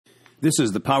This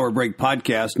is the PowerBreak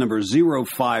podcast number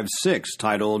 056,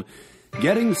 titled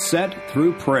Getting Set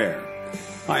Through Prayer.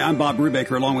 Hi, I'm Bob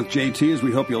Brubaker along with JT, as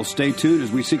we hope you'll stay tuned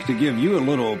as we seek to give you a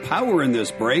little power in this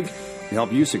break to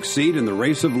help you succeed in the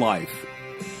race of life.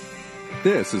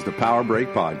 This is the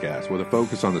PowerBreak podcast with a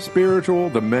focus on the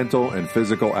spiritual, the mental, and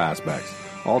physical aspects,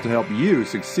 all to help you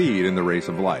succeed in the race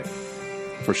of life.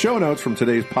 For show notes from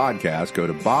today's podcast, go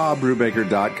to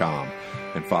bobbrubaker.com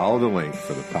and follow the link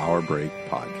for the PowerBreak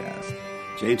podcast.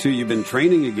 JT, you've been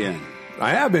training again.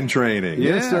 I have been training.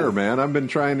 Yeah. Yes, sir, man. I've been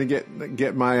trying to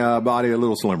get my body a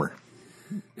little slimmer.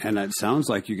 And it sounds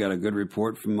like you got a good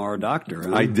report from our doctor.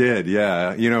 Huh? I did,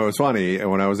 yeah. You know, it's funny.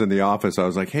 When I was in the office, I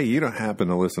was like, hey, you don't happen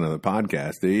to listen to the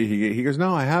podcast, do you? He goes,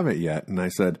 no, I haven't yet. And I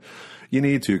said, you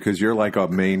need to, because you're like a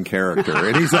main character.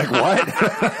 And he's like, what?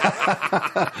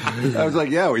 I was like,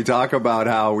 yeah, we talk about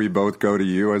how we both go to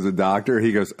you as a doctor.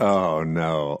 He goes, oh,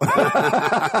 no.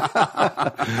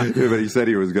 But he said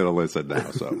he was going to listen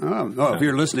now. So, if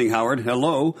you're listening, Howard,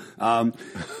 hello. But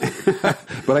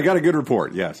I got a good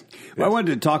report, yes. Well, I wanted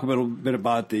to talk a little bit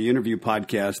about the interview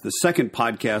podcast, the second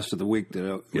podcast of the week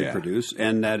that we produce,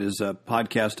 and that is a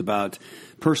podcast about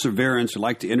perseverance. I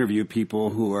like to interview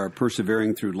people who are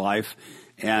persevering through life,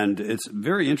 and it's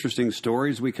very interesting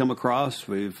stories we come across.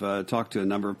 We've talked to a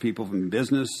number of people from a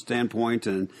business standpoint,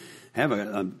 and have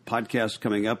a podcast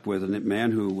coming up with a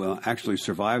man who actually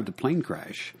survived a plane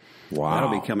crash. Wow.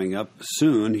 That'll be coming up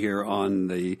soon here on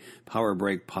the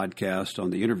PowerBreak podcast on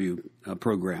the interview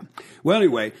program. Well,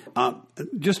 anyway,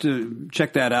 just to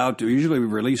check that out, usually we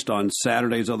released on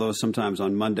Saturdays, although sometimes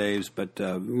on Mondays, but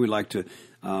we like to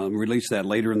release that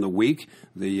later in the week.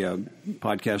 The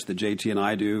podcast that JT and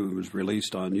I do was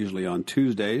released usually on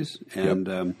Tuesdays,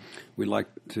 and we'd like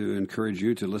to encourage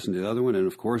you to listen to the other one, and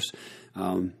of course,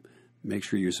 make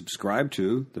sure you subscribe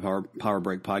to the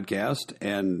PowerBreak podcast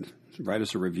and write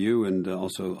us a review and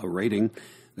also a rating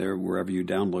there wherever you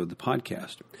download the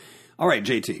podcast. All right,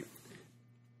 JT.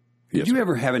 Did you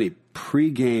ever have any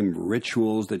pregame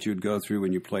rituals that you'd go through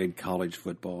when you played college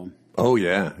football? Oh,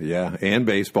 yeah. And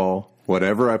baseball.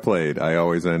 Whatever I played, I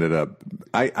always ended up...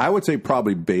 I would say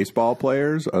probably baseball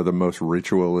players are the most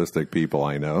ritualistic people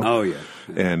I know. Oh, yeah.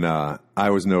 And I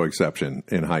was no exception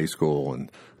in high school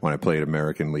and when I played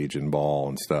American Legion ball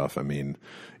and stuff. I mean,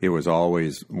 it was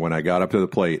always... When I got up to the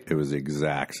plate, it was the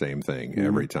exact same thing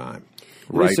every time.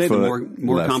 Well, right say foot, the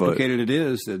more complicated foot. It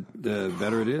is, the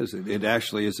better it is. It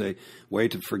actually is a way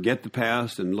to forget the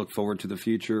past and look forward to the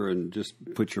future and just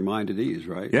put your mind at ease,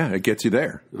 right? Yeah, it gets you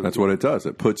there. Okay. That's what it does.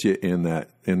 It puts you in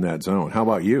that zone. How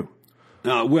about you?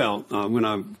 When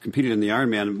I competed in the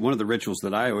Ironman, one of the rituals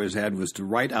that I always had was to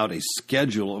write out a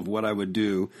schedule of what I would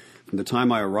do from the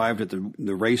time I arrived at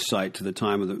the race site to the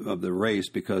time of the race,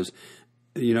 because,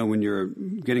 you know, when you're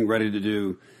getting ready to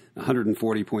do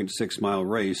 140.6 mile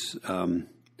race,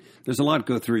 there's a lot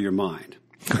go through your mind.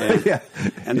 And,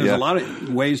 and there's a lot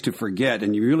of ways to forget,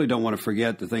 and you really don't want to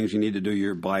forget the things you need to do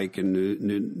your bike and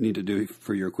need to do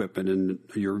for your equipment and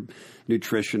your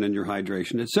nutrition and your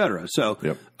hydration, et cetera. So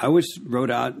I always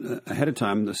wrote out ahead of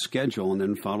time the schedule and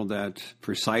then followed that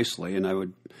precisely. And I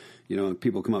would,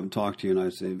 people come up and talk to you, and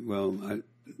I'd say, well, I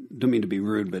don't mean to be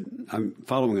rude, but I'm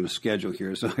following a schedule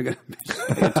here, so I got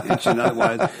to pay attention.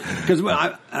 Otherwise, because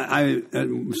I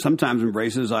sometimes in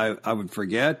races I would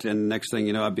forget, and next thing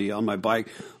you know, I'd be on my bike.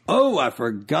 Oh, I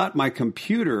forgot my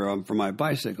computer for my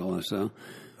bicycle. So,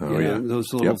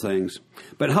 those little things.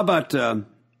 But how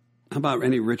about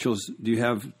any rituals do you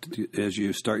have as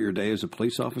you start your day as a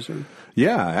police officer?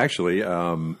 Yeah, actually.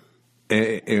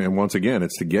 And once again,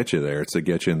 it's to get you there. It's to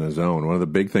get you in the zone. One of the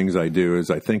big things I do is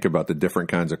I think about the different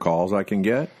kinds of calls I can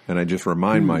get, and I just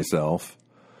remind myself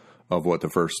of what the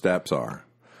first steps are.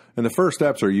 And the first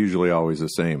steps are usually always the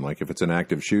same. Like if it's an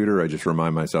active shooter, I just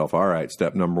remind myself, all right,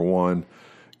 step number 1,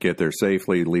 get there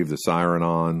safely, leave the siren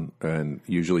on. And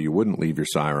usually you wouldn't leave your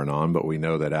siren on, but we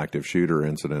know that active shooter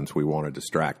incidents, we want to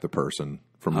distract the person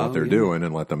from what they're doing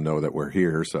and let them know that we're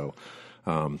here. So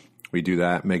we do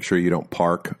that. Make sure you don't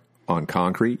park on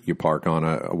concrete. You park on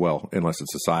unless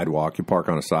it's a sidewalk, you park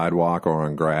on a sidewalk or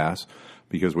on grass,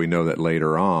 because we know that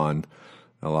later on,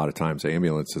 a lot of times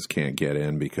ambulances can't get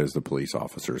in because the police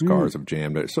officers' cars have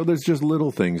jammed it. So there's just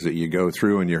little things that you go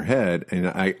through in your head. And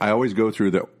I always go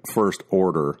through the first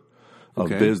order of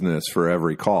business for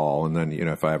every call. And then,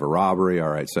 if I have a robbery, all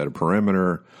right, set a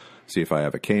perimeter, see if I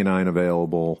have a canine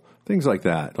available, things like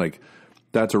that. Like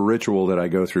that's a ritual that I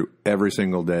go through every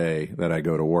single day that I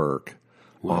go to work.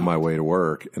 Wow. On my way to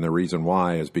work. And the reason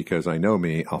why is because I know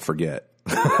me, I'll forget.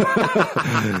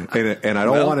 and I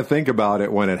don't want to think about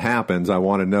it when it happens. I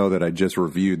want to know that I just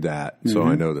reviewed that so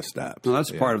I know the steps. Well,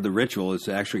 that's part of the ritual is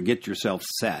to actually get yourself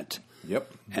set.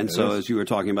 Yep. And so as you were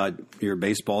talking about your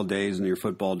baseball days and your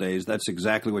football days, that's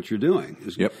exactly what you're doing,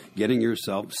 is getting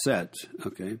yourself set.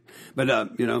 Okay. But,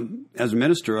 as a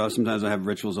minister, sometimes I have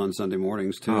rituals on Sunday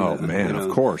mornings too. Oh, man, of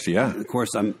course. Yeah. Of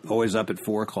course, I'm always up at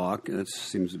 4:00. It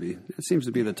seems to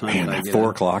be the time that I get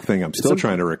 4:00 thing, I'm still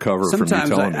trying to recover from you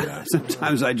telling me that.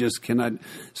 Sometimes I just cannot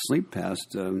sleep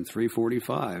past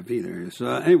 3:45 either. So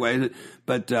anyway,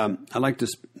 but I like to,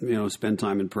 spend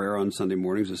time in prayer on Sunday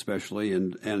mornings especially.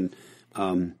 And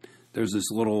there's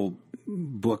this little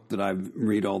book that I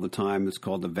read all the time. It's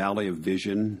called The Valley of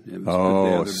Vision.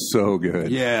 So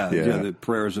good. Yeah, the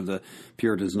prayers of the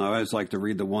Puritans. And I always like to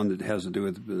read the one that has to do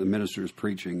with the minister's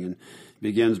preaching, and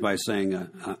begins by saying,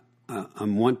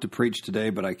 I'm want to preach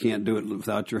today, but I can't do it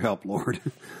without your help, Lord.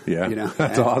 Yeah,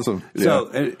 that's awesome. So,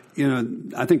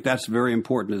 I think that's very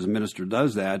important as a minister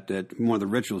does that one of the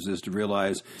rituals is to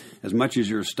realize as much as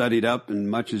you're studied up and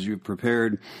much as you've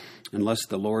prepared, unless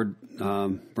the Lord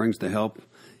brings the help,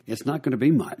 it's not going to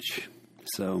be much.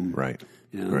 So, right.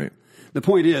 The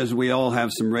point is, we all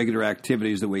have some regular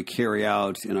activities that we carry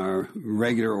out in our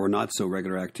regular or not so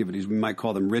regular activities. We might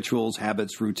call them rituals,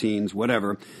 habits, routines,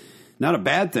 whatever. Not a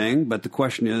bad thing, but the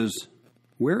question is,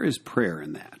 where is prayer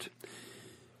in that?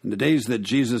 In the days that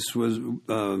Jesus was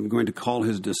going to call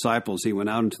his disciples, he went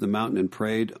out into the mountain and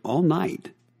prayed all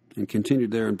night and continued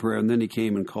there in prayer, and then he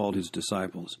came and called his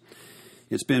disciples.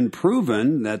 It's been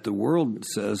proven that the world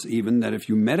says even that if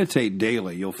you meditate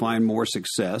daily, you'll find more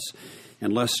success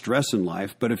and less stress in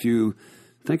life. But if you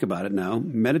think about it now,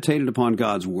 meditated upon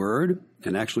God's word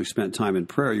and actually spent time in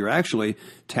prayer, you're actually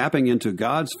tapping into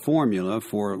God's formula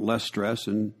for less stress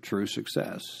and true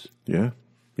success. Yeah.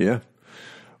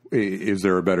 Is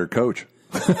there a better coach?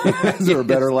 Is there a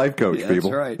better life coach,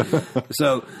 people? That's right.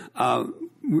 So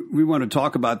we want to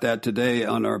talk about that today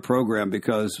on our program,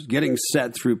 because getting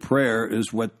set through prayer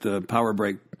is what the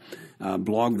PowerBreak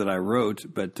blog that I wrote,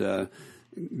 but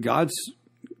God's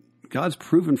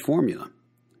proven formula.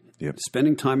 Yep.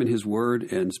 Spending time in his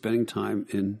word and spending time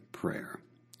in prayer.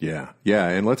 Yeah,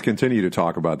 and let's continue to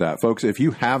talk about that. Folks, if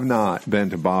you have not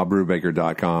been to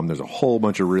BobBrubaker.com, there's a whole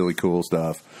bunch of really cool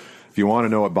stuff. If you want to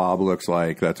know what Bob looks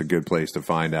like, that's a good place to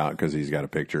find out, because he's got a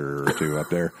picture or two up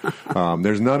there.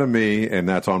 There's none of me, and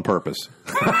that's on purpose.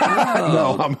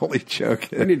 No, I'm only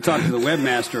joking. We need to talk to the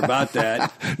webmaster about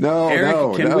that.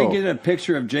 Eric, can we get a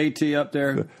picture of JT up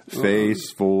there? Face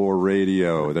for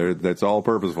radio. That's all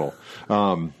purposeful.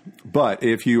 But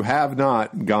if you have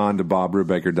not gone to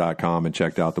BobBrubaker.com and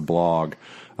checked out the blog,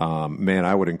 man,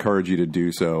 I would encourage you to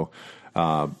do so.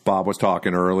 Bob was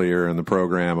talking earlier in the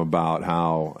program about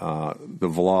how the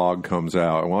vlog comes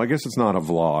out. Well, I guess it's not a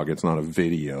vlog. It's not a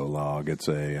video log. It's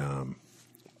a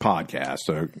podcast.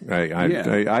 So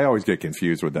I always get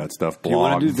confused with that stuff. Do you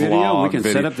want to do video? Vlog, we can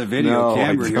set up the video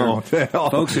camera here.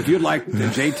 Folks, if you'd like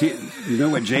JT, you know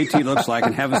what JT looks like,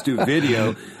 and have us do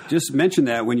video, just mention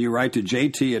that when you write to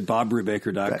JT at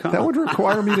BobBrubaker.com. That would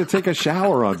require me to take a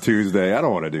shower on Tuesday. I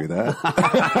don't want to do that.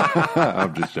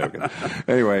 I'm just joking.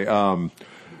 Anyway,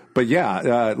 but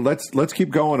yeah, let's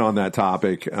keep going on that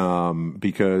topic,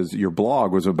 because your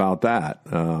blog was about that.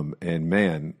 And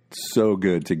man, so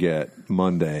good to get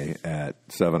Monday at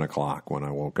 7:00 when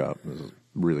I woke up. This is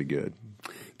really good.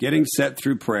 Getting set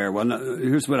through prayer. Well,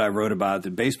 here's what I wrote about it.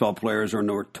 That baseball players are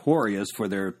notorious for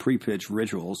their pre-pitch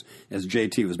rituals, as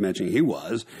JT was mentioning he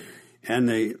was. And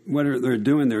what they're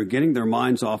doing, they're getting their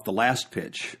minds off the last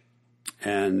pitch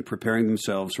and preparing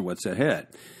themselves for what's ahead.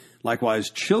 Likewise,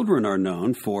 children are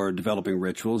known for developing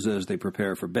rituals as they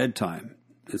prepare for bedtime.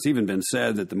 It's even been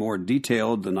said that the more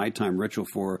detailed the nighttime ritual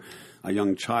for a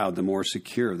young child, the more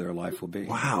secure their life will be.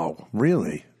 Wow,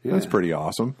 really? Yeah. That's pretty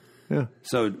awesome. Yeah.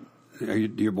 So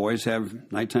do your boys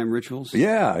have nighttime rituals?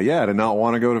 Yeah, to not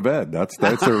want to go to bed. That's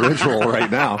their ritual right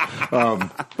now.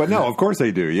 But no, of course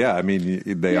they do. Yeah, I mean,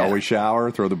 they always shower,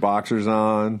 throw the boxers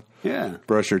on. Yeah.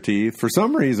 Brush their teeth. For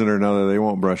some reason or another, they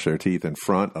won't brush their teeth in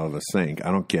front of a sink. I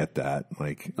don't get that.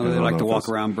 They like to walk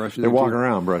around brushing their teeth? They walk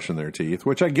around brushing their teeth,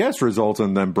 which I guess results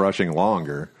in them brushing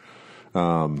longer.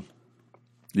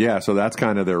 Yeah, so that's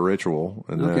kind of their ritual.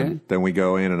 And then we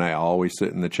go in, and I always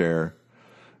sit in the chair,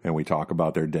 and we talk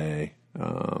about their day.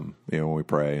 When we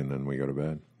pray, and then we go to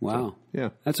bed. Wow. So, yeah.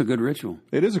 That's a good ritual.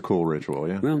 It is a cool ritual,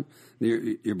 yeah. Well,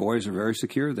 your boys are very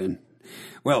secure then.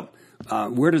 Well,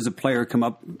 where does a player come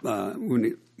up?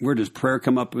 Where does prayer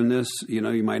come up in this? You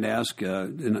might ask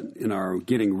in our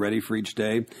getting ready for each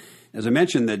day. As I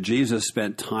mentioned, that Jesus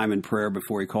spent time in prayer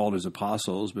before he called his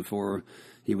apostles, before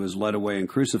he was led away and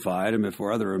crucified, and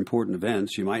before other important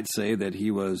events. You might say that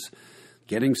he was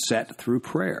getting set through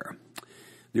prayer.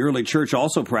 The early church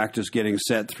also practiced getting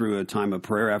set through a time of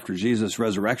prayer. After Jesus'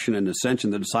 resurrection and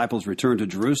ascension, the disciples returned to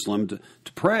Jerusalem to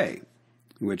pray,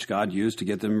 which God used to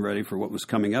get them ready for what was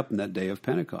coming up in that day of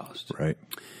Pentecost. Right.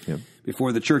 Yep.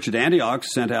 Before the church at Antioch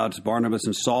sent out Barnabas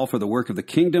and Saul for the work of the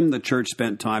kingdom, the church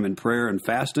spent time in prayer and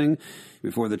fasting.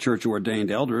 Before the church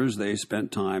ordained elders, they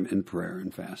spent time in prayer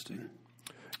and fasting.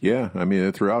 Yeah, I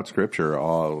mean, throughout Scripture,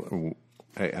 and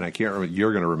I can't remember,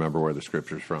 you're going to remember where the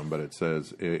Scripture's from, but it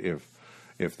says, if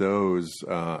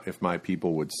my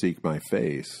people would seek my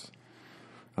face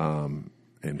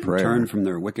in prayer. Turn from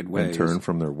their wicked ways. And turn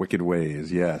from their wicked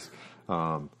ways, yes.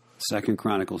 2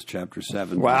 Chronicles chapter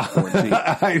 7, wow. verse 14.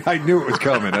 I knew it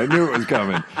was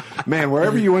coming. Man,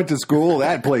 wherever you went to school,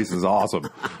 that place is awesome.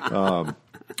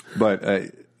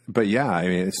 But yeah, I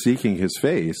mean, seeking his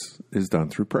face is done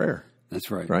through prayer. That's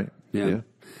right. Right? Yeah.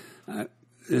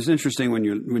 It's interesting when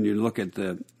you look at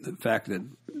the fact that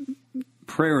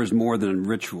prayer is more than a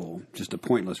ritual, just a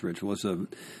pointless ritual. It's a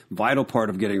vital part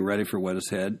of getting ready for what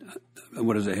is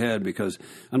ahead, because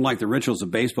unlike the rituals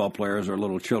of baseball players or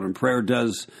little children, prayer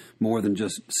does more than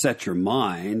just set your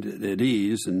mind at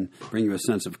ease and bring you a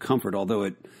sense of comfort, although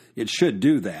it should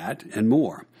do that and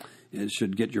more. It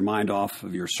should get your mind off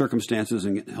of your circumstances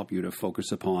and help you to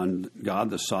focus upon God,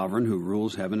 the sovereign, who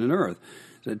rules heaven and earth.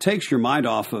 So it takes your mind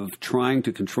off of trying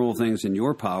to control things in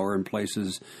your power and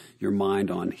places your mind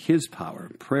on his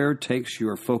power. Prayer takes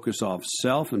your focus off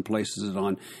self and places it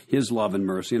on his love and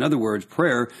mercy. In other words,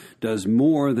 prayer does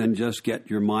more than just get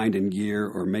your mind in gear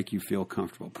or make you feel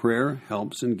comfortable. Prayer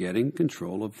helps in getting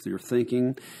control of your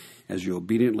thinking as you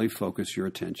obediently focus your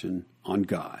attention on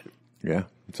God. Yeah,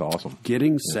 it's awesome.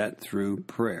 Getting set through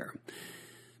prayer.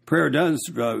 Prayer does,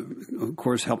 of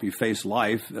course, help you face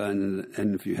life, and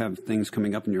if you have things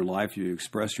coming up in your life, you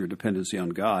express your dependency on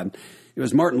God. It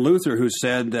was Martin Luther who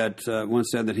once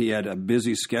said that he had a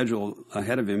busy schedule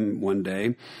ahead of him one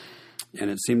day, and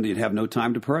it seemed he'd have no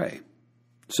time to pray.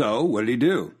 So what did he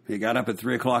do? He got up at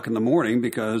 3 o'clock in the morning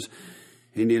because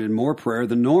he needed more prayer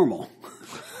than normal.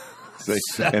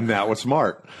 And that was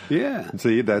smart. Yeah.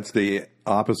 See, that's the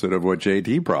opposite of what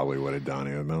JT probably would have done.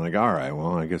 He would have been like, all right,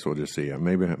 well, I guess we'll just see.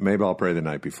 Maybe I'll pray the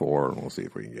night before, and we'll see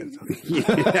if we can get it done.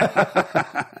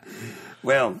 Yeah.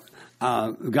 Well,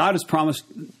 God has promised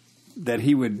that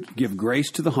he would give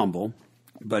grace to the humble,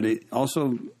 but it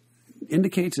also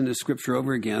indicates in the Scripture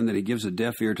over again that he gives a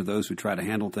deaf ear to those who try to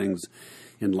handle things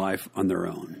in life on their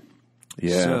own.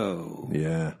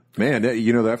 Yeah. Man,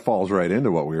 that falls right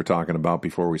into what we were talking about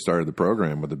before we started the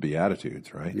program with the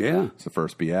Beatitudes, right? Yeah. It's the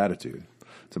first Beatitude.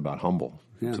 It's about humble.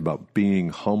 Yeah. It's about being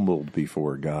humbled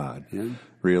before God,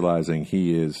 realizing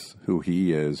he is who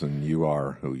he is and you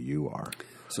are who you are.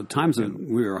 So times that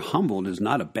we are humbled is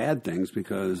not a bad thing,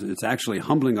 because it's actually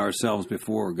humbling ourselves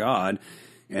before God.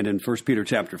 And in 1 Peter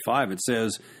chapter 5, it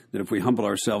says that if we humble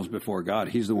ourselves before God,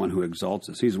 he's the one who exalts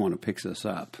us. He's the one who picks us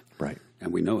up. Right.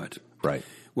 And we know it. Right.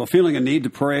 Well, feeling a need to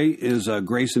pray is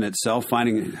grace in itself.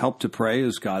 Finding help to pray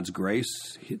is God's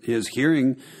grace. His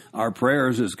hearing our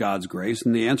prayers is God's grace.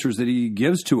 And the answers that he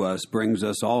gives to us brings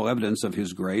us all evidence of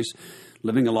his grace.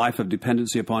 Living a life of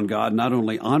dependency upon God, not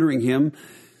only honoring him,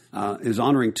 is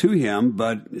honoring to him,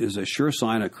 but is a sure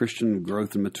sign of Christian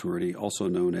growth and maturity, also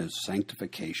known as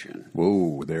sanctification.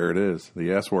 Whoa, there it is.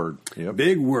 The S word. Yep.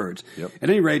 Big words. Yep. At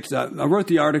any rate, I wrote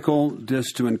the article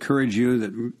just to encourage you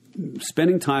that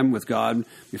spending time with God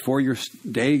before your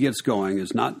day gets going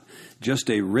is not just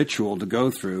a ritual to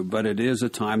go through, but it is a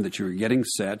time that you're getting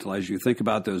set as you think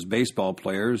about those baseball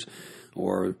players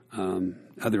or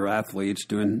other athletes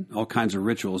doing all kinds of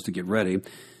rituals to get ready.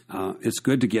 It's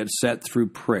good to get set through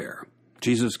prayer.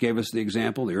 Jesus gave us the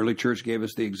example. The early church gave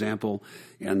us the example.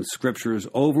 And scriptures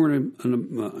over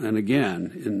and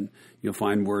again, and you'll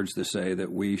find words to say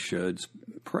that we should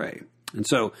pray. And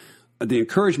so the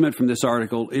encouragement from this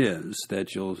article is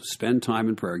that you'll spend time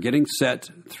in prayer, getting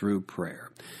set through prayer.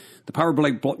 The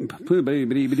PowerBreak.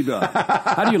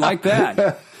 How do you like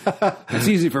that? It's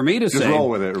easy for me to say. Just roll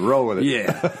with it.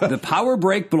 Yeah. The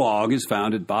PowerBreak blog is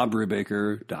found at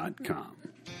BobBrubaker.com.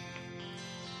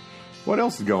 What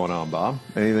else is going on, Bob?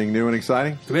 Anything new and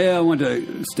exciting? Well, I want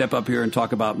to step up here and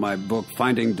talk about my book,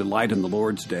 Finding Delight in the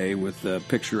Lord's Day, with a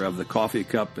picture of the coffee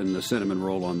cup and the cinnamon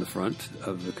roll on the front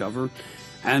of the cover.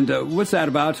 And what's that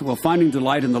about? Well, finding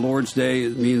delight in the Lord's Day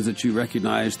means that you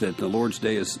recognize that the Lord's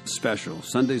Day is special.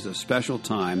 Sunday's a special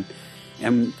time.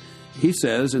 And he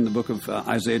says in the book of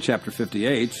Isaiah chapter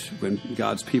 58, when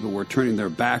God's people were turning their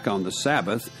back on the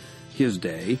Sabbath, his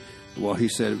day, well, he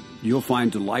said, you'll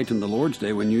find delight in the Lord's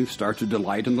Day when you start to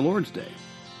delight in the Lord's Day.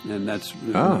 And that's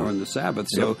on the Sabbath.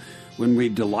 So when we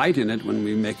delight in it, when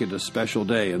we make it a special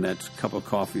day, and that cup of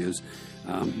coffee is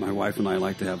My wife and I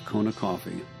like to have Kona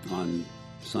coffee on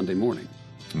Sunday morning.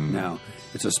 Now,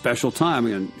 it's a special time,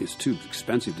 and it's too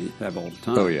expensive to have all the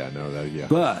time. Oh, yeah, no, that, yeah.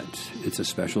 But it's a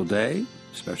special day,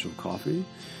 special coffee.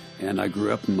 And I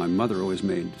grew up, and my mother always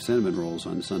made cinnamon rolls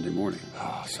on Sunday morning.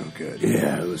 Oh, so good.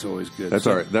 Yeah, it was always good.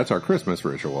 That's our Christmas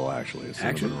ritual, actually. Is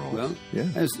cinnamon rolls. Well,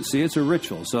 yeah. See, it's a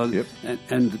ritual. So, yep.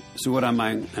 and so what I'm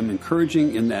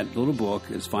encouraging in that little book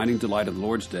is Finding Delight of the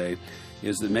Lord's Day,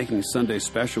 is that making Sunday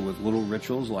special with little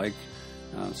rituals like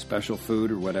special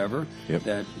food or whatever. Yep.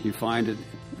 That you find it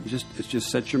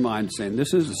just sets your mind saying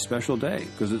this is a special day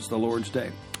because it's the Lord's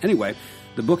Day. Anyway,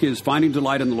 the book is Finding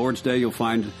Delight in the Lord's Day. You'll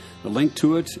find the link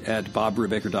to it at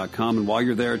bobbrubaker.com. And while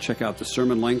you're there, check out the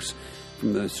sermon links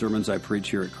from the sermons I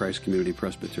preach here at Christ Community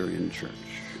Presbyterian Church.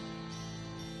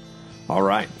 All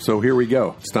right. So here we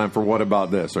go. It's time for What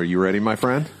About This? Are you ready, my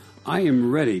friend? I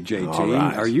am ready, JT. All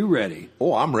right. Are you ready?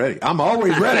 Oh, I'm ready. I'm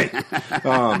always ready.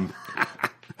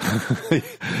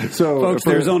 So, folks,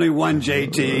 there's only one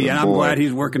JT, and I'm glad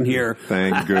he's working here.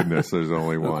 Thank goodness there's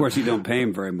only one. Of course, you don't pay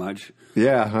him very much.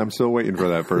 Yeah, I'm still waiting for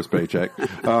that first paycheck.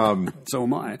 So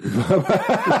am I.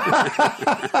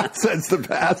 Says the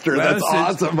pastor. Well, that's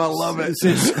awesome. I love it.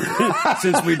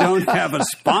 Since we don't have a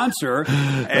sponsor,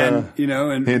 and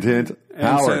and hint, hint.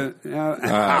 Howard. So,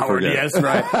 Howard, yes,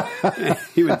 right.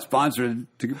 He would sponsor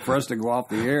for us to go off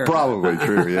the air. Probably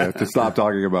true. Yeah, to stop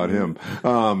talking about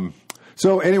him.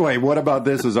 So anyway, What About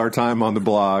This is our time on the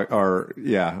blog,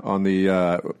 on the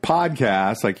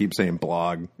podcast. I keep saying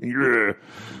blog.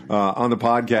 On the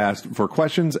podcast for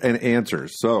questions and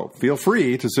answers. So feel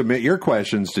free to submit your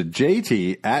questions to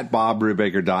JT at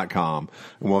bobbrubaker.com,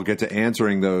 and we'll get to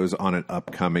answering those on an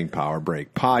upcoming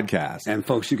PowerBreak podcast. And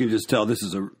folks, you can just tell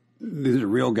these are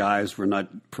real guys. We're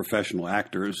not professional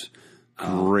actors.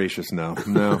 Gracious, no.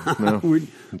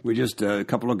 we just a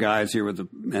couple of guys here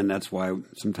and that's why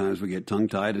sometimes we get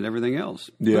tongue-tied and everything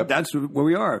else. Yep. But that's where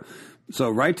we are.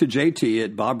 So write to JT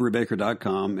at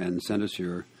bobbrubaker.com and send us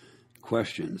your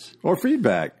questions. Or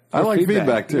feedback. I like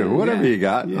feedback too. Yeah, whatever you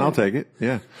got, I'll take it.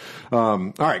 Yeah.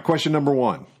 All right, question number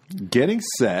 1. Getting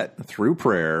set through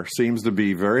prayer seems to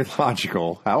be very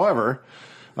logical. However,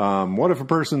 what if a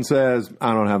person says,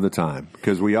 I don't have the time?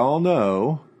 Because we all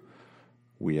know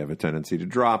we have a tendency to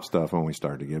drop stuff when we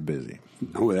start to get busy.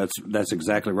 Oh, that's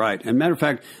exactly right. And matter of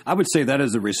fact, I would say that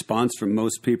is a response from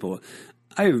most people.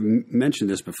 I have mentioned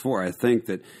this before. I think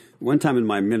that one time in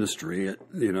my ministry,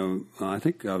 I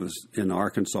think I was in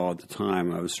Arkansas at the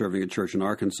time. I was serving a church in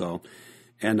Arkansas,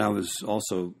 and I was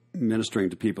also ministering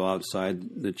to people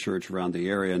outside the church around the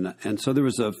area. And so there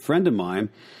was a friend of mine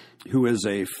who is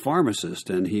a pharmacist,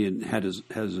 and he had his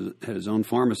own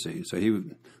pharmacy. So he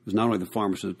was not only the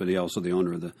pharmacist, but he also the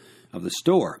owner of the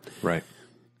store. Right.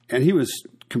 And he was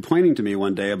complaining to me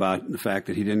one day about the fact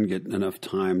that he didn't get enough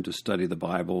time to study the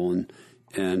Bible,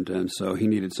 and so he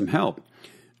needed some help.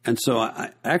 And so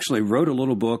I actually wrote a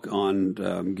little book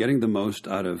on getting the most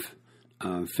out of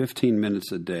 15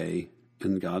 minutes a day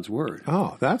in God's Word.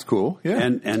 Oh, that's cool. Yeah.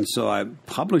 And so I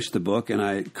published the book, and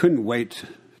I couldn't wait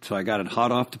till I got it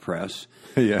hot off the press.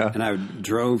 Yeah. And I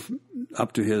drove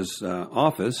up to his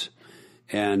office,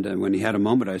 and when he had a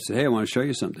moment, I said, hey, I want to show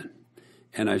you something.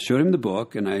 And I showed him the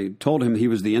book, and I told him he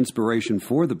was the inspiration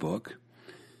for the book.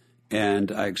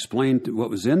 And I explained what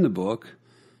was in the book,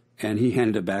 and he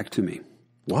handed it back to me.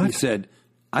 What? He said,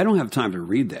 I don't have time to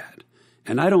read that,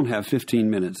 and I don't have 15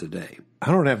 minutes a day.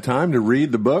 I don't have time to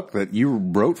read the book that you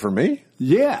wrote for me?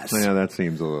 Yes. Yeah, that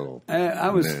seems a little... I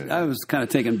was kind of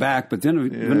taken back, but then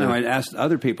when I asked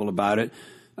other people about it,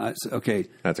 I said, okay...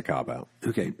 That's a cop-out.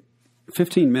 Okay,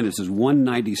 15 minutes is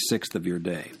 1/96th of your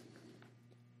day.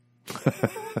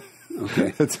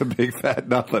 Okay. That's a big fat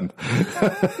nothing.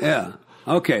 Yeah.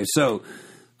 Okay, so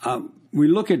we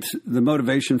look at the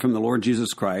motivation from the Lord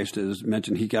Jesus Christ. As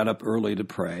mentioned, he got up early to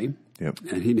pray. Yep.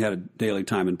 And he had a daily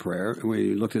time in prayer. And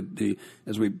we looked at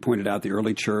as we pointed out, the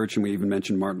early church, and we even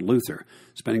mentioned Martin Luther,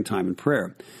 spending time in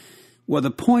prayer. Well,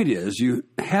 the point is you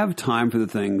have time for the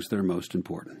things that are most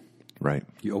important. Right.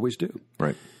 You always do.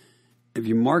 Right. If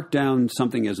you mark down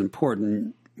something as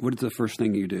important, what is the first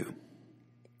thing you do?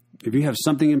 If you have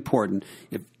something important,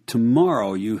 if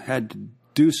tomorrow you had to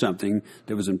do something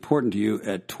that was important to you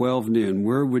at 12 noon,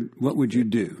 what would you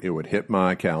do? It would hit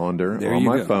my calendar on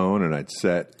my phone, and I'd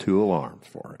set 2 alarms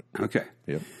for it. Okay.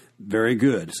 Yep. Very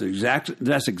good. So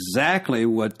that's exactly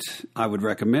what I would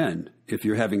recommend. If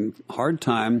you're having a hard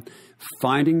time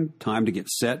finding time to get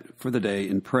set for the day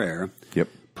in prayer, yep,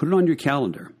 put it on your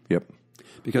calendar. Yep.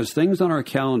 Because things on our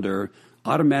calendar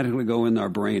automatically go in our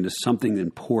brain as something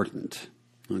important.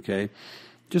 Okay?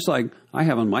 Just like I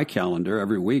have on my calendar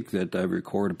every week that I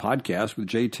record a podcast with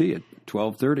JT at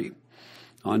 12:30.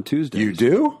 on Tuesdays. You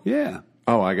do? Yeah.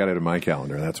 Oh, I got it in my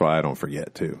calendar. That's why I don't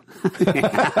forget, too.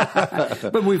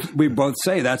 But we both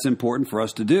say that's important for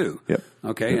us to do. Yep.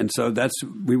 Okay, and so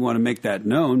we want to make that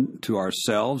known to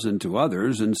ourselves and to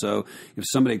others. And so if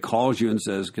somebody calls you and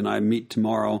says, can I meet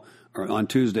tomorrow or on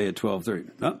Tuesday at 12:30?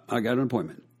 Oh, I got an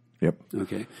appointment. Yep.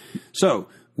 Okay. So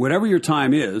whatever your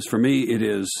time is, for me it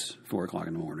is 4 o'clock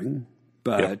in the morning.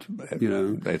 But,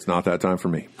 yep. It's not that time for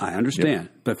me. I understand.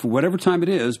 Yep. But for whatever time it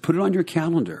is, put it on your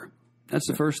calendar. That's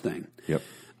the first thing. Yep.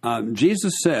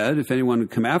 Jesus said, if anyone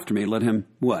would come after me, let him,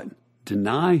 what?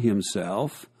 Deny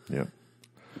himself, Yep.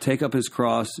 take up his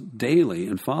cross daily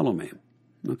and follow me.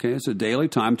 Okay, it's a daily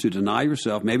time to deny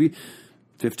yourself, maybe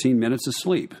 15 minutes of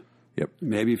sleep. Yep.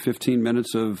 Maybe 15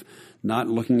 minutes of not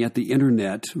looking at the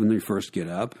internet when you first get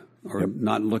up, or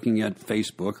not looking at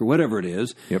Facebook or whatever it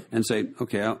is, and say,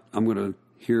 okay, I'm going to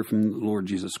hear from the Lord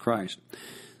Jesus Christ.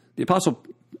 The Apostle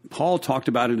Paul talked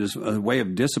about it as a way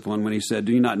of discipline when he said,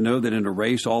 do you not know that in a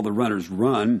race all the runners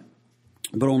run,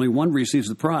 but only one receives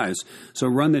the prize? So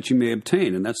run that you may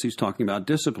obtain. And he's talking about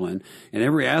discipline. And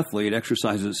every athlete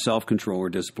exercises self-control or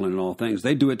discipline in all things.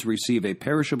 They do it to receive a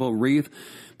perishable wreath,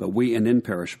 but we an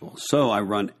imperishable. So I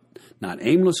run not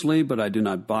aimlessly, but I do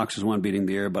not box as one beating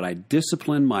the air, but I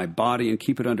discipline my body and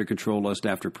keep it under control, lest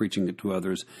after preaching it to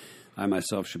others, I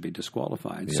myself should be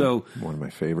disqualified. Yeah, so one of my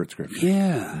favorite scriptures.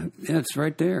 Yeah, it's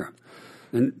right there.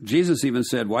 And Jesus even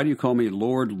said, why do you call me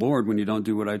Lord, Lord, when you don't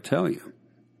do what I tell you?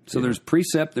 So there's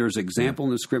precept, there's example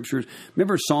in the scriptures.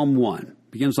 Remember Psalm 1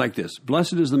 begins like this.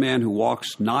 Blessed is the man who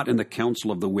walks not in the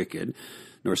counsel of the wicked,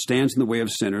 nor stands in the way of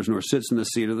sinners, nor sits in the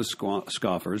seat of the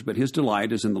scoffers, but his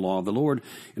delight is in the law of the Lord,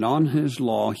 and on his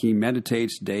law he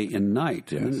meditates day and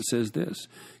night. Yes. And then it says this,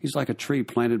 he's like a tree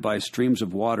planted by streams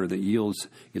of water that yields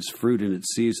its fruit in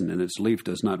its season, and its leaf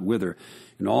does not wither.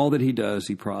 In all that he does,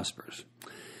 he prospers.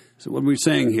 So what are we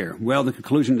saying here? Well, the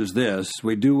conclusion is this,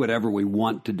 we do whatever we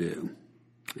want to do.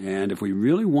 And if we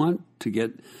really want to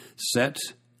get set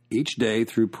each day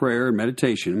through prayer and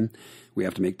meditation, we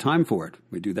have to make time for it.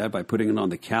 We do that by putting it on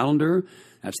the calendar.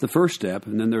 That's the first step.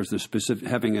 And then there's the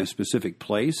having a specific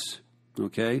place,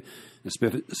 okay, a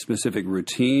specific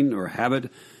routine or habit.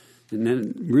 And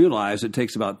then realize it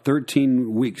takes about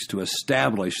 13 weeks to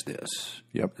establish this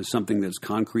as something that's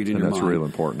concrete in your mind. And that's real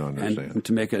important to understand. And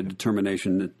to make a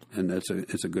determination, and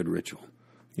it's a good ritual.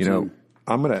 You know,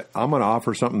 I'm gonna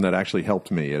offer something that actually helped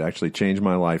me. It actually changed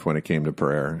my life when it came to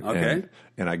prayer. Okay.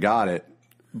 And I got it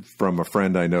from a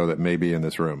friend I know that may be in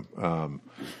this room.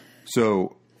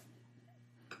 So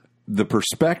the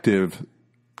perspective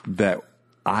that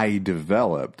I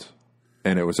developed,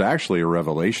 and it was actually a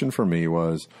revelation for me,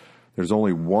 was there's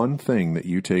only one thing that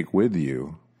you take with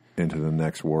you into the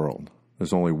next world.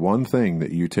 There's only one thing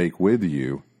that you take with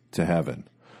you to heaven,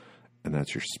 and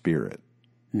that's your spirit,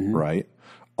 right?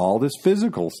 All this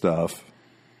physical stuff,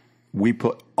 we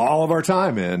put all of our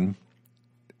time in,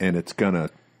 and it's going to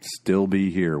still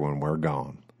be here when we're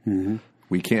gone.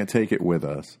 We can't take it with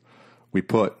us.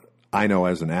 I know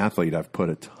as an athlete, I've put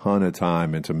a ton of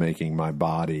time into making my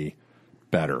body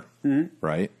better,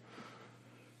 right?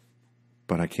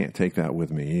 But I can't take that with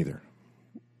me either.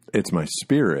 It's my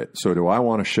spirit. So do I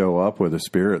want to show up with a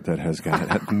spirit that has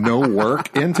got no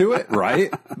work into it,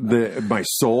 right? My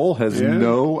soul has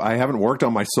I haven't worked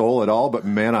on my soul at all, but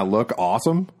man, I look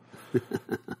awesome.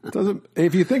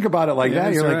 If you think about it like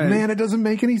that, you're like, man, it doesn't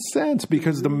make any sense,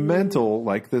 because the mental,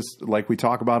 like we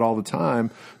talk about all the time,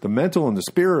 the mental and the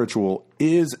spiritual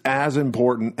is as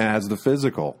important as the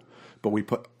physical. But we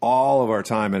put all of our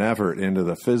time and effort into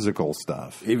the physical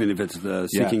stuff. Even if it's the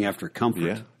seeking after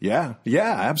comfort. Yeah,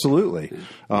 absolutely.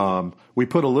 We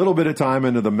put a little bit of time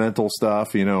into the mental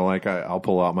stuff, like I'll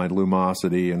pull out my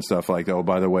Lumosity and stuff like that. Oh,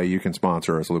 by the way, you can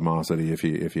sponsor us, Lumosity, if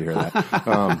you hear that.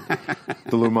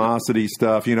 The Lumosity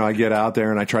stuff, I get out there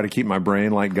and I try to keep my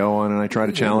brain going, and I try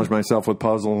to challenge myself with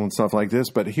puzzles and stuff like this.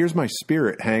 But here's my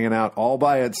spirit hanging out all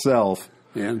by itself,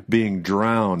 being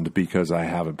drowned because I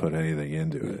haven't put anything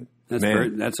into it.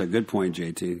 That's a good point,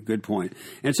 JT. Good point.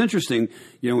 And it's interesting,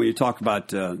 when you talk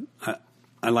about,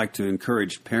 I like to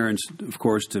encourage parents, of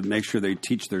course, to make sure they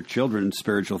teach their children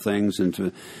spiritual things and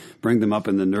to bring them up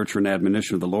in the nurture and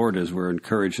admonition of the Lord, as we're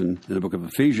encouraged in the book of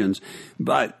Ephesians.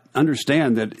 But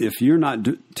understand that if you're not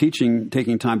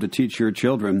taking time to teach your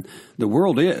children, the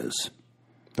world is.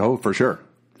 Oh, for sure.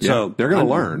 So they're going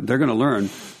to learn. They're going to learn.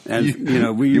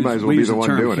 And, we might as well use be the one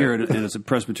doing here it. And it's a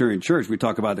Presbyterian church. We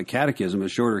talk about the catechism, a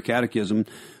shorter catechism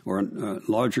or a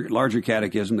larger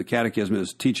catechism. The catechism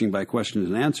is teaching by questions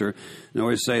and answer. And I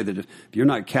always say that if you're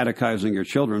not catechizing your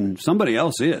children, somebody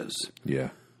else is. Yeah.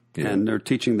 And they're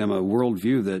teaching them a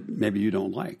worldview that maybe you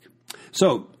don't like.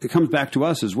 So it comes back to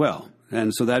us as well.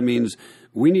 And so that means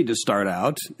we need to start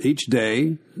out each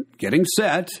day getting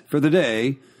set for the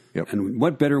day. Yep. And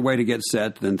what better way to get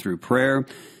set than through prayer?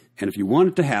 And if you want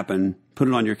it to happen, put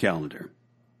it on your calendar.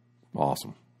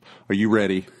 Awesome. Are you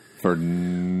ready for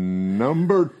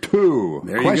number 2?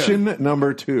 There you Question go.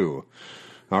 number 2.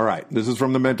 All right. This is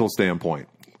from the mental standpoint.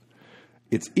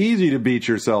 It's easy to beat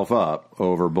yourself up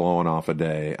over blowing off a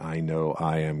day. I know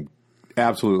I am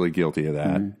absolutely guilty of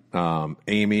that. Mm-hmm.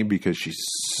 Amy, because she's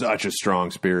such a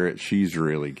strong spirit, she's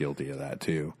really guilty of that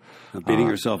too. Beating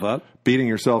yourself up? Beating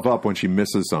herself up when she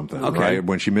misses something, Okay. right?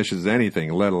 When she misses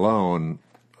anything, let alone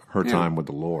her time with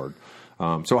the Lord.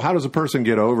 So how does a person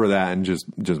get over that and just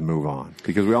move on?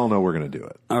 Because we all know we're going to do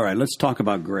it. All right, let's talk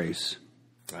about grace.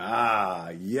 Ah,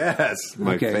 yes.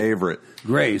 My Okay. favorite.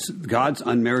 Grace, God's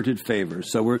unmerited favor.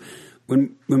 So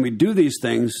when we do these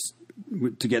things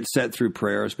to get set through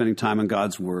prayer, spending time in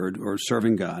God's Word, or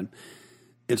serving God,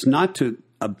 it's not to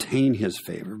obtain His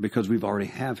favor, because we've already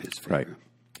have His favor. Right.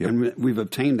 Yep. And we've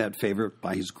obtained that favor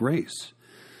by His grace.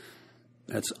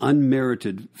 That's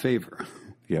unmerited favor.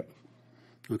 Yep.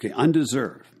 Okay,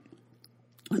 undeserved.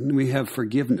 And we have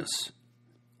forgiveness,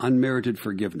 unmerited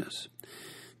forgiveness.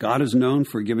 God is known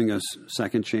for giving us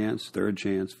second chance, third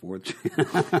chance, fourth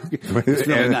chance. It's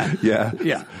really not.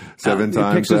 Yeah. 7 It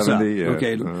times picks us up. 70. Yeah.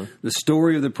 Okay, the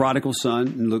story of the prodigal son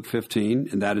in Luke 15,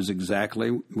 and that is exactly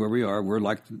where we are. We're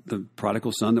like the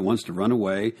prodigal son that wants to run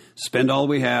away, spend all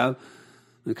we have,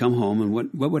 and come home. And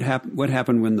what would happen? What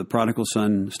happened when the prodigal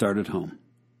son started home?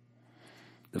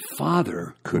 The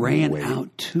father ran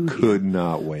out to him. Could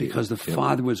not wait. Because the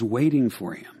father was waiting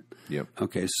for him. Yep.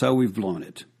 Okay, so we've blown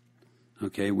it.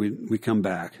 Okay, we come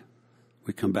back.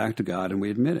 We come back to God and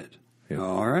we admit it. Yep.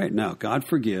 All right, now God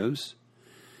forgives.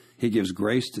 He gives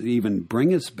grace to even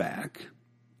bring us back,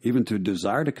 even to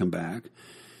desire to come back.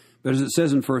 But as it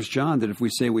says in 1 John, that if we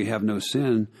say we have no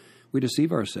sin, we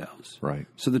deceive ourselves. Right.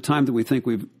 So the time that we think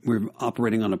we're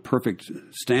operating on a perfect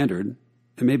standard,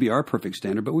 it may be our perfect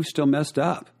standard, but we've still messed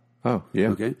up. Oh, yeah.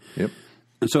 Okay? Yep.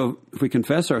 And so if we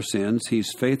confess our sins,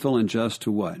 He's faithful and just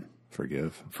to what?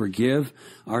 Forgive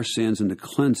our sins and to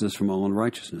cleanse us from all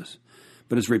unrighteousness.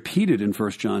 But it's repeated in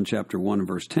 1 John chapter 1 and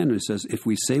verse 10, and it says, if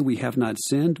we say we have not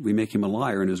sinned, we make Him a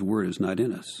liar and His word is not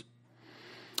in us.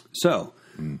 So,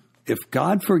 if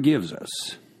God forgives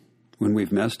us when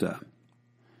we've messed up,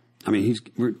 I mean,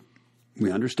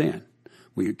 we understand.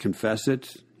 We confess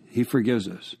it. He forgives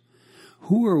us.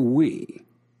 Who are we?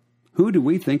 Who do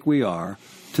we think we are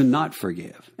to not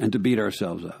forgive and to beat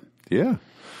ourselves up? Yeah.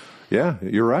 Yeah,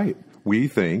 you're right. We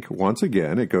think, once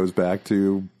again, it goes back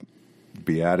to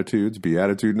Beatitudes,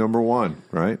 Beatitude number 1,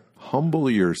 right? Humble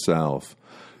yourself.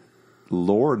 The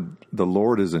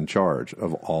Lord is in charge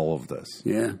of all of this.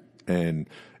 Yeah. And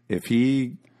if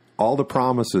all the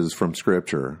promises from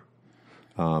Scripture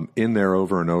in there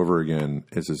over and over again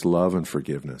is His love and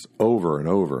forgiveness over and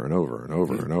over and over and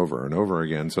over and over and over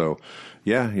again. So,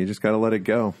 yeah, you just got to let it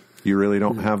go. You really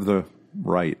don't have the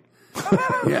right.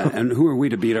 Yeah, and who are we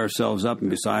to beat ourselves up? And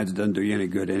besides, it doesn't do you any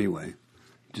good anyway.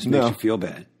 Just makes you feel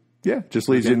bad. Yeah, just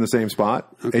leaves you in the same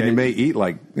spot. Okay. And you may eat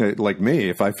like me.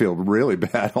 If I feel really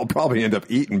bad, I'll probably end up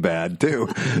eating bad too.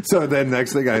 So then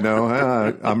next thing I know,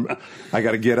 I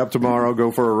got to get up tomorrow,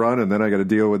 go for a run, and then I got to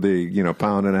deal with the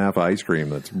pound and a half ice cream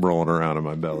that's rolling around in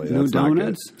my belly. No That's not good.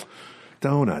 donuts?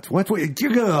 Donuts.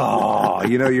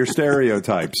 Your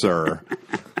stereotype, sir.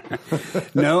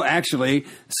 No, actually,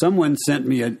 someone sent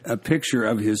me a picture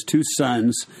of his 2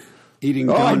 sons eating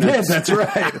Oh, donuts. I did. That's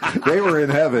right. They were in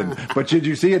heaven. But did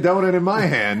you see a donut in my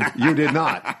hand? You did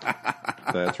not.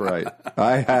 That's right.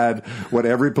 I had what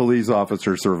every police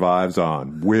officer survives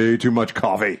on. Way too much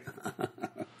coffee.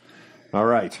 All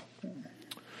right.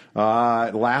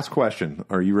 Last question.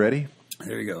 Are you ready?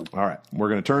 There you go. All right. We're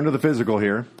going to turn to the physical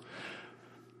here.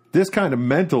 This kind of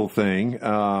mental thing,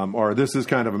 this is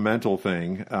kind of a mental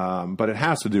thing, but it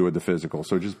has to do with the physical,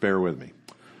 so just bear with me.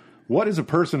 What is a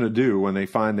person to do when they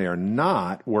find they are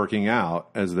not working out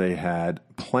as they had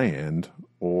planned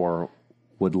or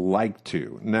would like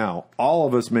to? Now, all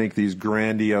of us make these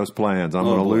grandiose plans. I'm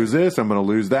going to lose this. I'm going to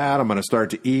lose that. I'm going to start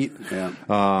to eat. Yeah.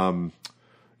 I'm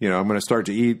going to start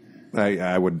to eat.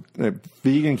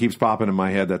 Vegan keeps popping in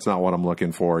my head. That's not what I'm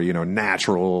looking for.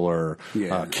 Natural or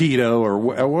keto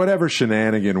or whatever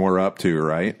shenanigan we're up to,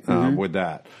 right? With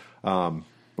that.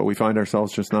 But we find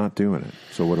ourselves just not doing it.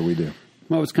 So what do we do?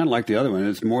 Well, it's kind of like the other one.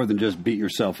 It's more than just beat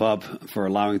yourself up for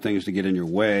allowing things to get in your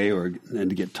way and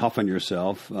to get tough on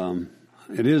yourself.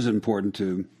 It is important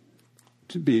to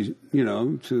be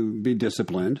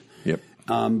disciplined. Yep.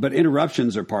 But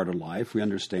interruptions are part of life. We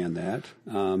understand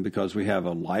that because we have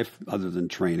a life other than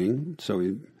training, so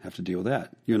we have to deal with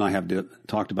that. You and I have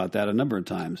talked about that a number of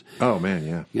times. Oh, man,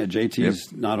 yeah. Yeah,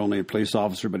 JT's not only a police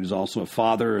officer, but he's also a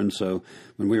father. And so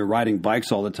when we were riding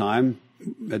bikes all the time,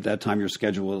 at that time your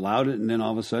schedule allowed it, and then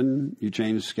all of a sudden you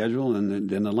change the schedule and it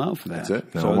didn't allow for that. That's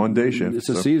it. Now, one-day shift. It's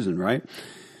a season, right?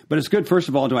 But it's good, first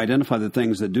of all, to identify the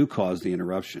things that do cause the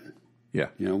interruption. Yeah.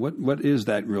 You know, what is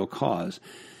that real cause?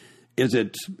 Is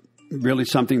it really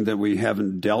something that we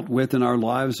haven't dealt with in our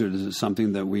lives, or is it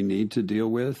something that we need to deal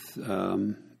with,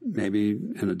 maybe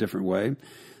in a different way?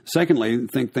 Secondly,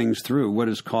 think things through. What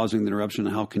is causing the interruption,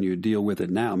 and how can you deal with it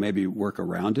now? Maybe work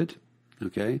around it,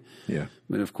 okay? Yeah.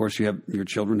 But, of course, your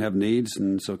children have needs,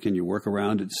 and so can you work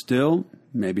around it still?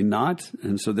 Maybe not.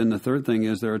 And so then the third thing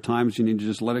is there are times you need to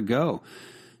just let it go.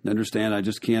 And understand, I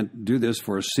just can't do this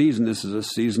for a season. This is a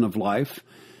season of life.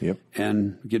 Yep.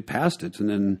 And get past it and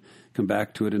then come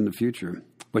back to it in the future.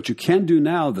 What you can do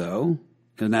now, though,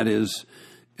 and that is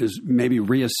maybe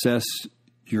reassess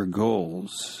your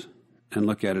goals and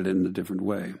look at it in a different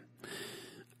way.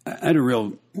 I had a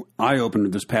real eye-opener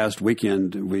this past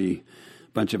weekend. A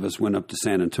bunch of us went up to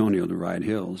San Antonio to ride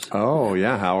hills. Oh,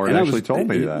 yeah. Howard actually told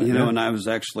me that. You know, and I was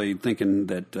actually thinking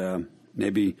that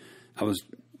maybe I was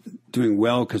doing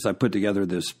well because I put together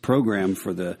this program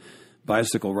for the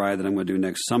bicycle ride that I'm going to do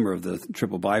next summer of the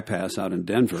triple bypass out in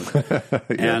Denver.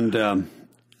 Yeah. And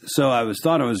so I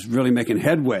thought I was really making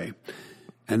headway.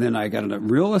 And then I got a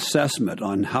real assessment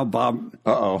on how Bob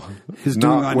is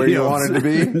doing Not on where hills. you wanted to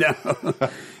be? No.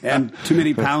 And too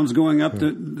many pounds going up.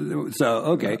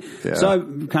 Okay. Yeah. So I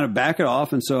kind of back it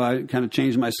off. And so I kind of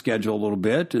changed my schedule a little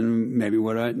bit and maybe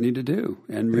what I need to do.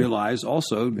 And realize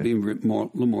also being a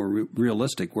little more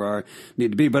realistic where I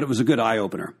need to be. But it was a good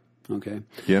eye-opener. Okay.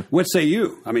 Yeah. What say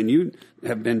you? I mean, you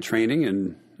have been training,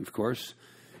 and of course,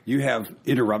 you have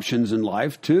interruptions in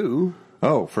life too.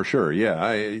 Oh, for sure.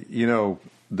 Yeah.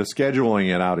 The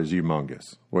scheduling it out is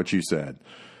humongous. What you said.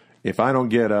 If I don't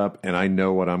get up and I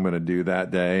know what I'm going to do that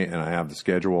day and I have the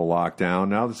schedule locked down,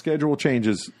 now the schedule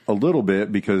changes a little bit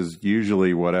because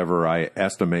usually whatever I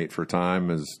estimate for time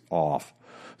is off.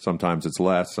 Sometimes it's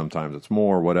less, sometimes it's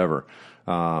more, whatever.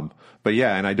 But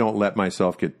yeah, and I don't let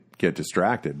myself get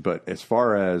distracted. But as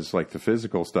far as like the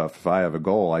physical stuff, if I have a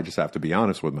goal, I just have to be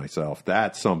honest with myself.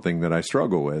 That's something that I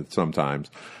struggle with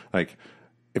sometimes. Like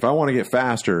if I want to get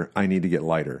faster, I need to get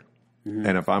lighter. Mm-hmm.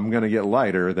 And if I'm going to get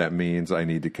lighter, that means I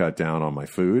need to cut down on my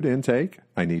food intake.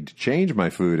 I need to change my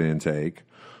food intake,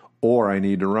 or I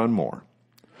need to run more.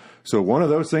 So one of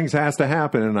those things has to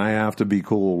happen, and I have to be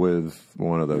cool with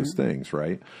one of those things,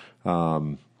 right?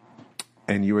 And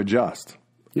you adjust.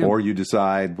 Yep. Or you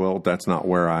decide, well, that's not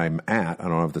where I'm at. I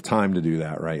don't have the time to do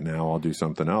that right now. I'll do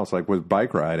something else. Like with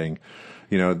bike riding,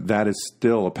 that is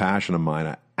still a passion of mine.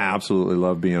 I absolutely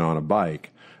love being on a bike,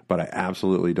 but I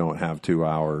absolutely don't have 2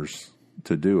 hours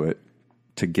to do it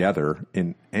together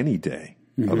in any day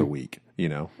of the week,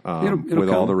 it'll with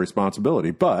all the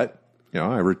responsibility. But,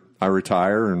 I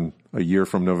retire in a year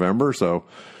from November, so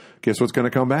guess what's going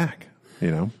to come back,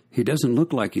 He doesn't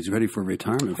look like he's ready for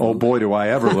retirement. Oh, boy, do I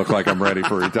ever look like I'm ready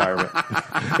for retirement.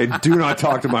 And do not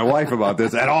talk to my wife about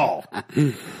this at all.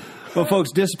 Well,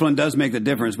 folks, discipline does make the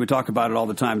difference. We talk about it all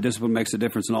the time. Discipline makes a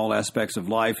difference in all aspects of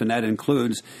life, and that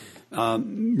includes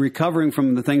recovering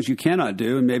from the things you cannot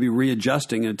do and maybe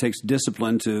readjusting. And it takes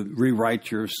discipline to rewrite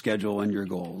your schedule and your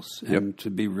goals and to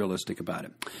be realistic about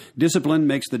it. Discipline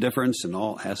makes the difference in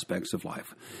all aspects of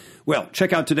life. Well,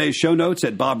 check out today's show notes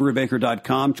at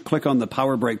BobRubaker.com. Click on the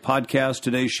PowerBreak podcast.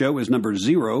 Today's show is number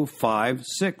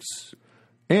 056.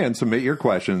 And submit your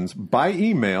questions by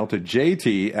email to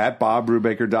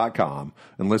jt@bobrubaker.com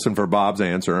and listen for Bob's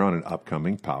answer on an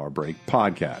upcoming PowerBreak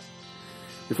podcast.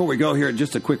 Before we go here,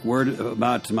 just a quick word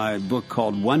about my book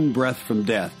called One Breath from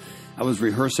Death. I was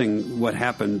rehearsing what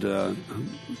happened to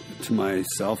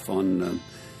myself on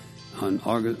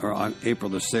August or April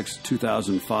the 6th,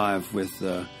 2005 with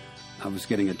I was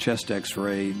getting a chest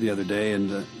X-ray the other day,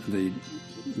 and the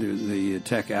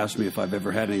tech asked me if I've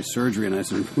ever had any surgery, and I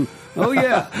said, oh,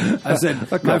 yeah. I said,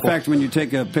 matter of fact, when you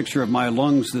take a picture of my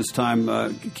lungs this time,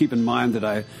 keep in mind that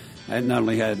I not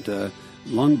only had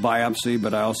lung biopsy,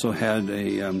 but I also had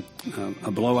a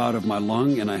blowout of my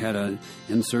lung, and I had an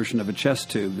insertion of a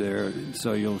chest tube there,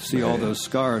 so you'll see all those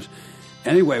scars.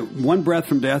 Anyway, One Breath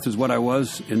from Death is what I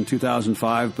was in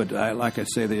 2005, but like I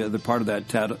say, the other part of that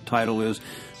title is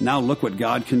Now Look What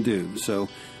God Can Do. So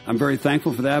I'm very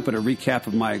thankful for that, but a recap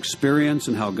of my experience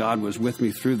and how God was with me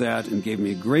through that and gave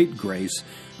me great grace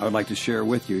I would like to share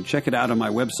with you. Check it out on my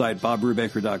website,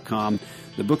 BobRubaker.com.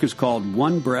 The book is called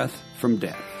One Breath from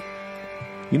Death.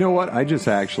 You know what? I just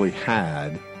actually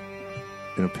had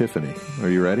an epiphany. Are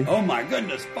you ready? Oh, my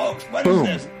goodness, folks. What Boom.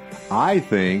 is this? I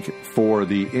think for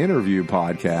the interview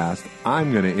podcast,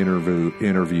 I'm going to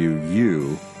interview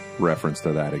you reference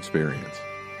to that experience.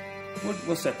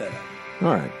 We'll set that up.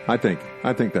 All right. I think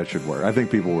that should work. I think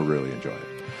people will really enjoy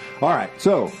it. All right.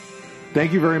 So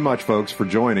thank you very much, folks, for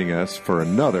joining us for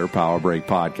another PowerBreak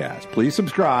podcast. Please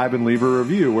subscribe and leave a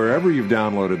review wherever you've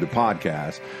downloaded the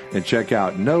podcast, and check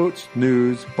out notes,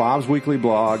 news, Bob's weekly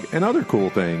blog, and other cool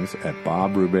things at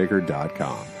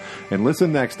bobbrubaker.com. And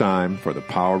listen next time for the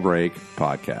PowerBreak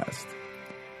podcast.